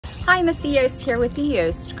Hi, Missy Yost here with the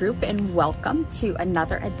Yost Group, and welcome to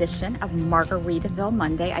another edition of Margaritaville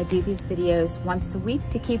Monday. I do these videos once a week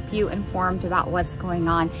to keep you informed about what's going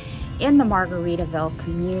on in the Margaritaville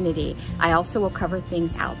community. I also will cover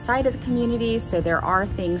things outside of the community, so there are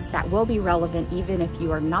things that will be relevant even if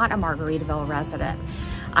you are not a Margaritaville resident.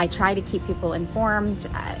 I try to keep people informed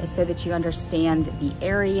so that you understand the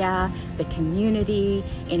area, the community,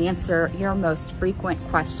 and answer your most frequent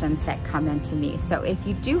questions that come into me. So if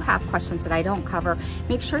you do have questions that I don't cover,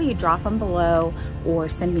 make sure you drop them below or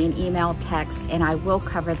send me an email, text, and I will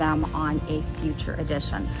cover them on a future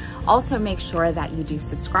edition. Also, make sure that you do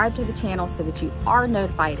subscribe to the channel so that you are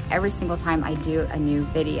notified every single time I do a new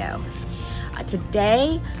video.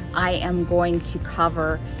 Today, I am going to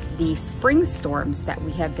cover the spring storms that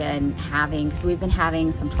we have been having, because we've been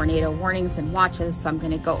having some tornado warnings and watches. So I'm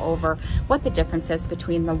going to go over what the difference is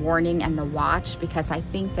between the warning and the watch, because I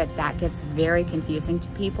think that that gets very confusing to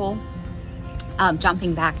people.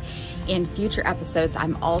 Jumping back in future episodes,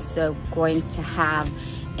 I'm also going to have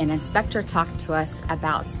an inspector talk to us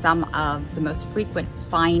about some of the most frequent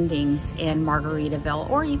findings in Margaritaville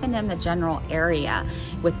or even in the general area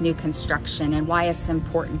with new construction, and why it's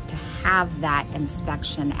important to have that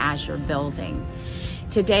inspection as you're building.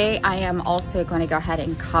 Today, I am also going to go ahead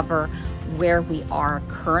and cover where we are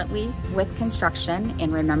currently with construction.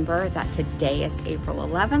 And remember that today is April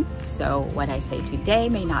 11th. So what I say today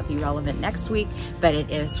may not be relevant next week, but it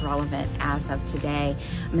is relevant as of today.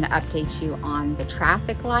 I'm going to update you on the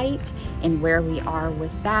traffic light and where we are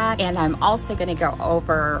with that. And I'm also going to go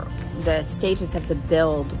over the stages of the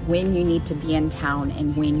build, when you need to be in town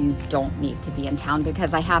and when you don't need to be in town,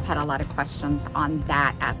 because I have had a lot of questions on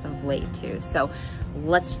that as of late too. So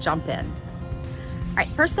let's jump in. All right,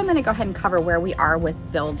 first I'm going to go ahead and cover where we are with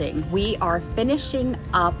building. We are finishing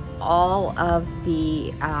up all of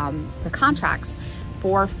the contracts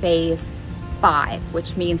for phase 5,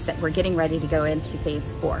 which means that we're getting ready to go into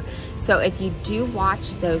phase 4. So if you do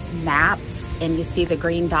watch those maps and you see the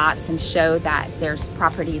green dots and show that there's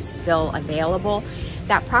properties still available,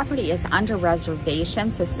 that property is under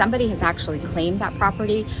reservation. So somebody has actually claimed that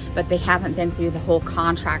property, but they haven't been through the whole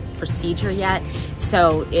contract procedure yet.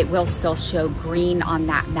 So it will still show green on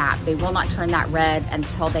that map. They will not turn that red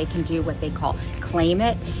until they can do what they call claim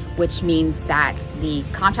it, which means that the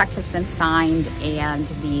contract has been signed and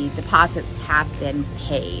the deposits have been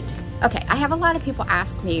paid. Okay, I have a lot of people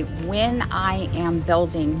ask me, when I am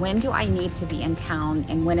building, when do I need to be in town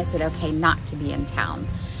and when is it okay not to be in town?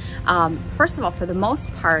 First of all, for the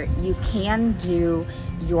most part, you can do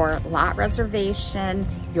your lot reservation,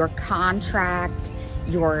 your contract,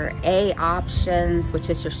 your A options, which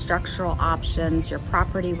is your structural options, your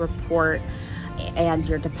property report, and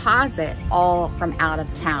your deposit all from out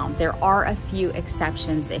of town. There are a few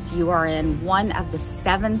exceptions if you are in one of the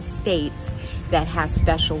 7 states that has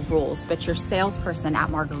special rules, but your salesperson at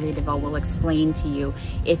Margaritaville will explain to you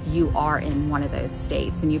if you are in one of those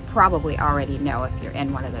states, and you probably already know if you're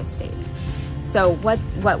in one of those states. So what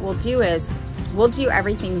we'll do is we'll do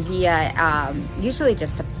everything via usually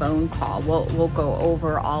just a phone call. We'll go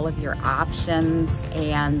over all of your options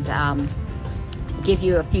and give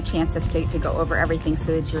you a few chances to go over everything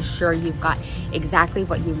so that you're sure you've got exactly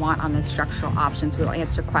what you want on the structural options. We'll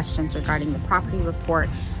answer questions regarding the property report,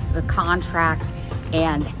 the contract,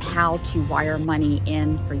 and how to wire money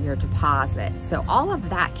in for your deposit. So all of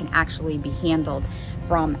that can actually be handled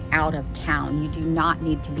from out of town. You do not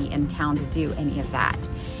need to be in town to do any of that.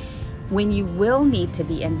 When you will need to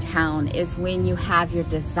be in town is when you have your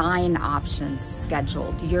design options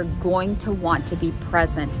scheduled. You're going to want to be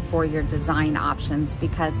present for your design options,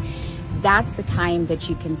 because that's the time that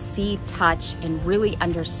you can see, touch, and really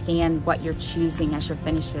understand what you're choosing as your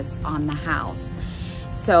finishes on the house.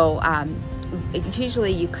 So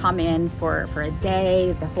usually you come in for a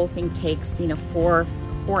day. The whole thing takes, 4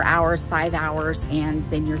 hours, 5 hours, and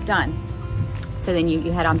then you're done. So then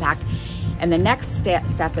you head on back. And the next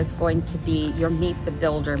step is going to be your Meet the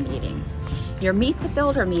Builder meeting. Your Meet the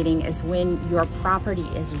Builder meeting is when your property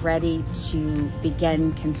is ready to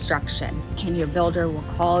begin construction, and your builder will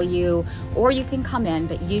call you, or you can come in,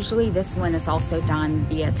 but usually this one is also done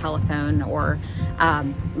via telephone or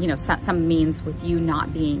some means with you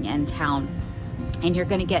not being in town. And you're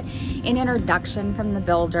going to get an introduction from the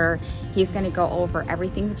builder. He's going to go over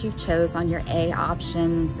everything that you chose on your A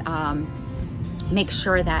options, make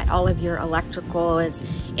sure that all of your electrical is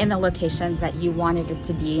in the locations that you wanted it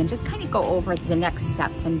to be, and just kind of go over the next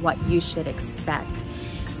steps and what you should expect.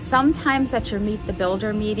 Sometimes at your Meet the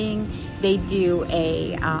Builder meeting, they do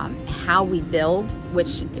a how we build,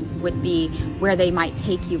 which would be where they might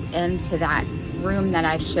take you into that room that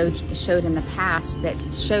I've showed in the past that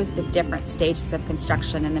shows the different stages of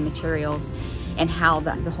construction and the materials and how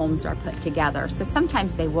the homes are put together. So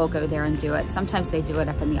sometimes they will go there and do it. Sometimes they do it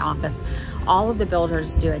up in the office. All of the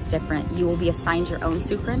builders do it different. You will be assigned your own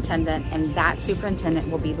superintendent, and that superintendent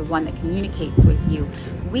will be the one that communicates with you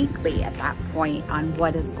weekly at that point on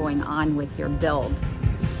what is going on with your build.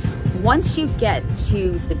 Once you get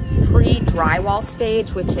to the pre-drywall stage,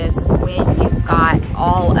 which is when you've got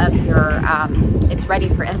all of your, it's ready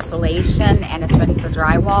for installation and it's ready for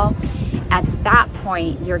drywall, at that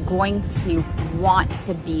point, you're going to want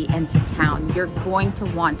to be into town. You're going to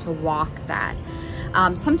want to walk that.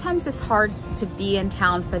 Sometimes it's hard to be in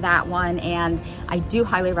town for that one, and I do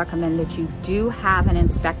highly recommend that you do have an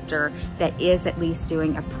inspector that is at least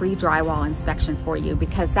doing a pre-drywall inspection for you,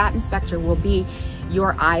 because that inspector will be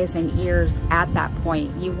your eyes and ears at that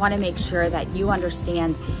point. You want to make sure that you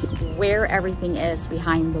understand where everything is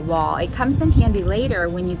behind the wall. It comes in handy later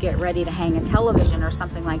when you get ready to hang a television or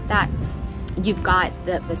something like that. You've got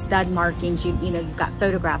the stud markings, you've got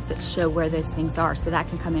photographs that show where those things are, so that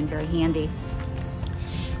can come in very handy.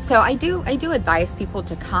 So I do advise people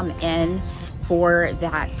to come in for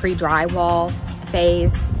that pre-drywall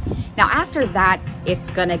phase. Now after that, it's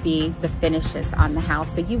gonna be the finishes on the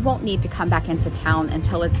house, so you won't need to come back into town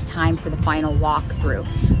until it's time for the final walkthrough.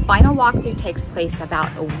 Final walkthrough takes place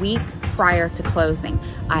about a week prior to closing.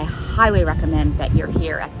 I highly recommend that you're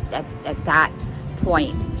here at that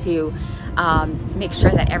point to make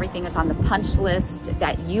sure that everything is on the punch list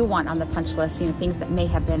that you want on the punch list, things that may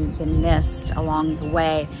have been missed along the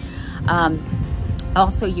way.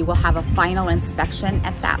 Also, you will have a final inspection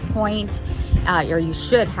at that point, or you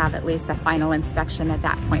should have at least a final inspection at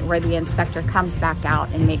that point, where the inspector comes back out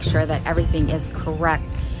and makes sure that everything is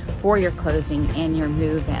correct for your closing and your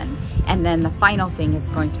move-in. And then the final thing is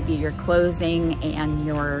going to be your closing and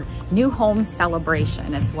your new home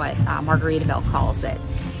celebration, is what Margaritaville calls it.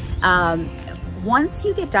 Once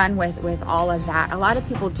you get done with all of that, a lot of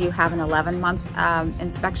people do have an 11-month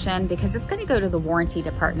inspection, because it's going to go to the warranty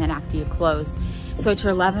department after you close. So at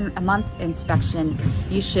your 11-month inspection,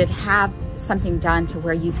 you should have something done to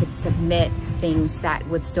where you could submit things that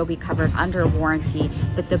would still be covered under warranty,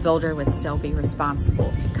 that the builder would still be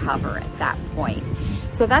responsible to cover at that point.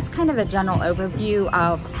 So that's kind of a general overview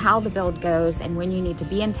of how the build goes and when you need to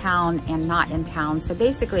be in town and not in town. So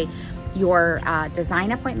basically, your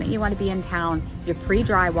design appointment, you want to be in town, your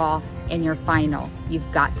pre-drywall, and your final,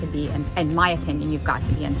 you've got to be in my opinion, you've got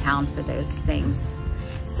to be in town for those things.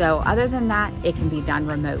 So other than that, it can be done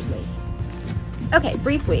remotely. Okay,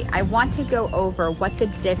 briefly, I want to go over what the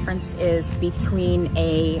difference is between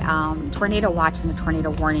a tornado watch and a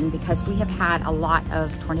tornado warning, because we have had a lot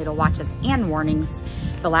of tornado watches and warnings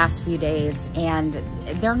the last few days, and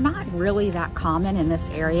they're not really that common in this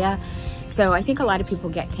area. So I think a lot of people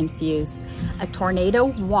get confused. A tornado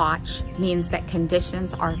watch means that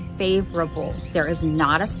conditions are favorable. There is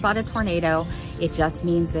not a spotted tornado. It just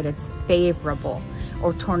means that it's favorable.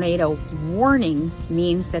 Or tornado warning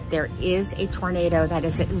means that there is a tornado that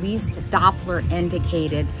is at least Doppler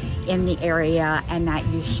indicated in the area and that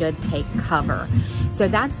you should take cover. So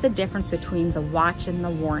that's the difference between the watch and the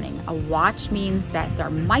warning. A watch means that there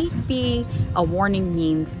might be, a warning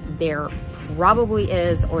means there probably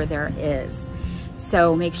is or there is.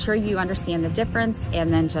 So make sure you understand the difference, and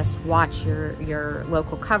then just watch your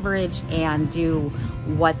local coverage and do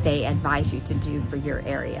what they advise you to do for your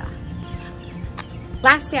area.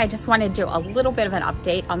 Lastly, I just want to do a little bit of an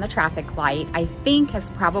update on the traffic light. I think it's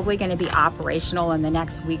probably going to be operational in the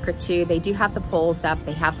next week or two. They do have the poles up,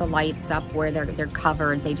 they have the lights up where they're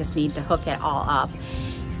covered. They just need to hook it all up.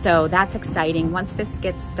 So that's exciting. Once this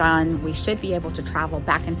gets done, we should be able to travel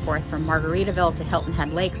back and forth from Margaritaville to Hilton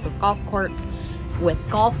Head Lakes with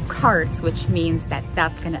golf carts, which means that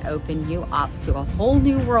that's going to open you up to a whole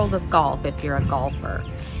new world of golf if you're a golfer.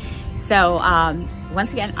 So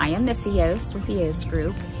once again, I am Missy Yost with the Yost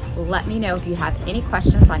Group. Let me know if you have any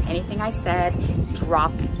questions on anything I said.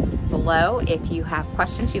 Drop below if you have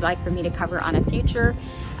questions you'd like for me to cover on a future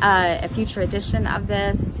edition of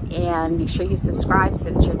this, and make sure you subscribe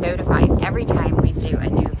so that you're notified every time we do a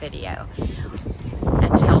new video.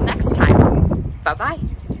 Until next time, bye-bye.